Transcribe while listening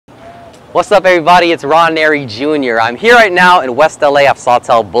What's up everybody, it's Ron Nery Jr. I'm here right now in West LA off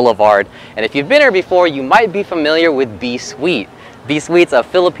Sawtelle Blvd. And if you've been here before, you might be familiar with Be Sweet. Be Sweet's a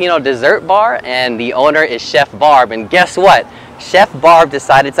Filipino dessert bar and the owner is Chef Barb. And guess what? Chef Barb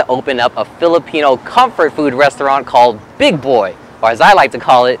decided to open up a Filipino comfort food restaurant called Big Boi, or as I like to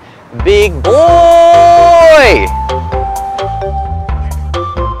call it, Big Boi!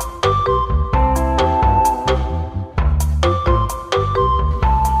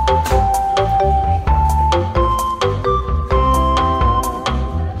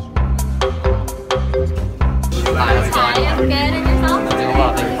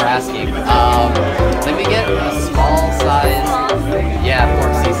 Asking. Let me get a small size. Yeah,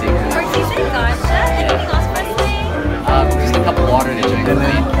 pork sisig. Pork sisig, gotcha. Anything else for us? Just a cup of water to drink.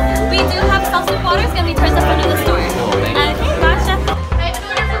 We do have salsa water. It's gonna be towards the front of the store. Cool, thank you. Okay, gotcha. I have an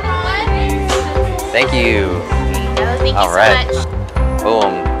order for Ron. Thank you. Thank you All right. so much.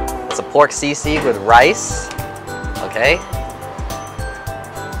 Boom. It's a pork sisig with rice. Okay.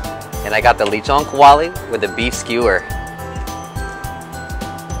 And I got the lechon kawali with the beef skewer.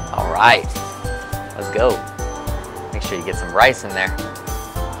 All right, let's go. Make sure you get some rice in there.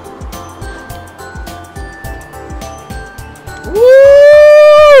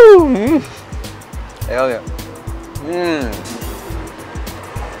 Woo! Hell yeah.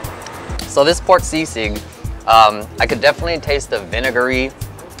 So this pork sisig, I could definitely taste the vinegary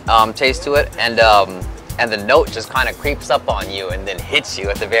taste to it, and the note just kind of creeps up on you and then hits you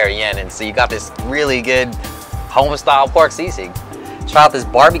at the very end. And so you got this really good home-style pork sisig. Try out this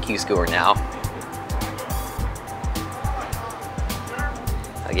barbecue skewer now.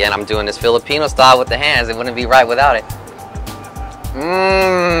 Again, I'm doing this Filipino style with the hands. It wouldn't be right without it.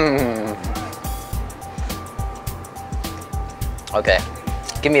 Okay,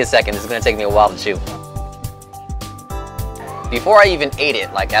 give me a second. This is gonna take me a while to chew. Before I even ate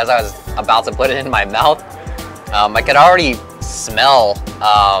it, like as I was about to put it in my mouth, I could already smell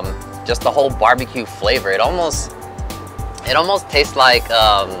just the whole barbecue flavor. It almost tastes like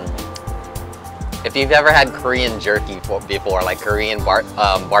if you've ever had Korean jerky before, like Korean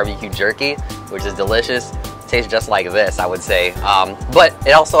barbecue jerky, which is delicious. It tastes just like this, I would say. But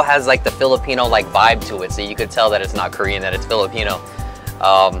it also has like the Filipino like vibe to it, so you could tell that it's not Korean, that it's Filipino.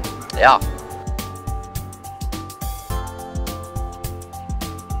 Yeah.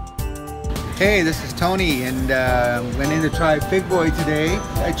 Hey, this is Tony, and went in to try Big Boi today.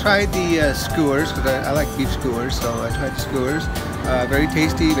 I tried the skewers, because I like beef skewers, so I tried the skewers. Very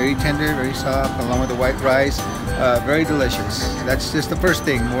tasty, very tender, very soft, along with the white rice. Very delicious. That's just the first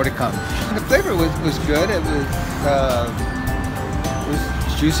thing, more to come. And the flavor was good. It was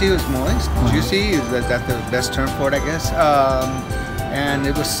juicy, it was moist. Juicy, is that the best term for it, I guess. And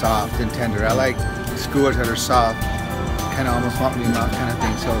it was soft and tender. I like skewers that are soft. Kind of almost want me in mouth kind of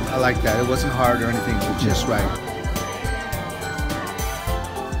thing, so I like that. It wasn't hard or anything, it was just right.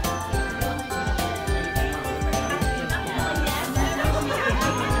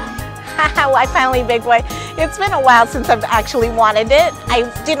 Why finally Big Boi? It's been a while since I've actually wanted it. I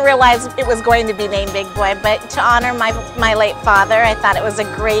didn't realize it was going to be named Big Boi, but to honor my late father, I thought it was a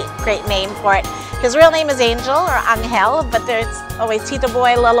great name for it. His real name is Angel or Angel, but there's always Tito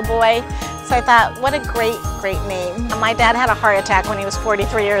Boy, Lola Boy. So I thought, what a great name. My dad had a heart attack when he was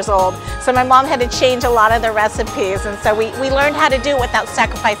 43 years old, so my mom had to change a lot of the recipes, and so we learned how to do it without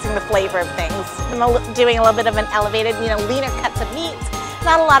sacrificing the flavor of things. I'm doing a little bit of an elevated, leaner cuts of meat,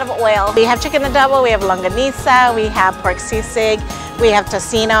 not a lot of oil. We have chicken adobo, we have longanisa, we have pork sisig, we have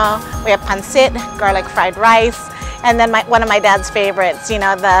tocino, we have pancit, garlic fried rice, and then one of my dad's favorites,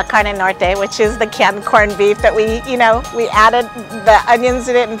 the carne norte, which is the canned corned beef that we added the onions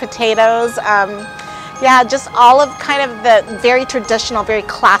in it and potatoes. Yeah, just all of kind of the very traditional, very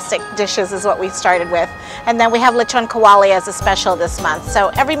classic dishes is what we started with. And then we have lechon kawali as a special this month. So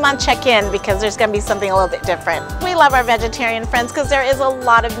every month check in because there's going to be something a little bit different. We love our vegetarian friends because there is a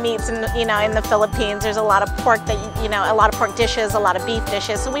lot of meats in the Philippines. There's a lot of pork a lot of pork dishes, a lot of beef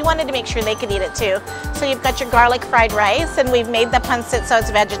dishes. So we wanted to make sure they could eat it too. So you've got your garlic fried rice, and we've made the pancit so it's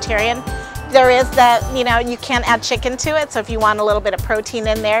vegetarian. There is the, you can add chicken to it, so if you want a little bit of protein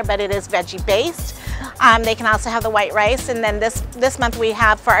in there, but it is veggie based. They can also have the white rice, and then this month we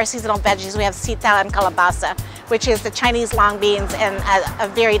have, for our seasonal veggies, we have sitaw and calabaza, which is the Chinese long beans and a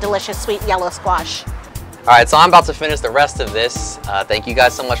very delicious sweet yellow squash. All right, so I'm about to finish the rest of this. Thank you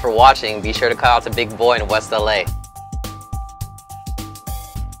guys so much for watching. Be sure to come out to Big Boi in West LA.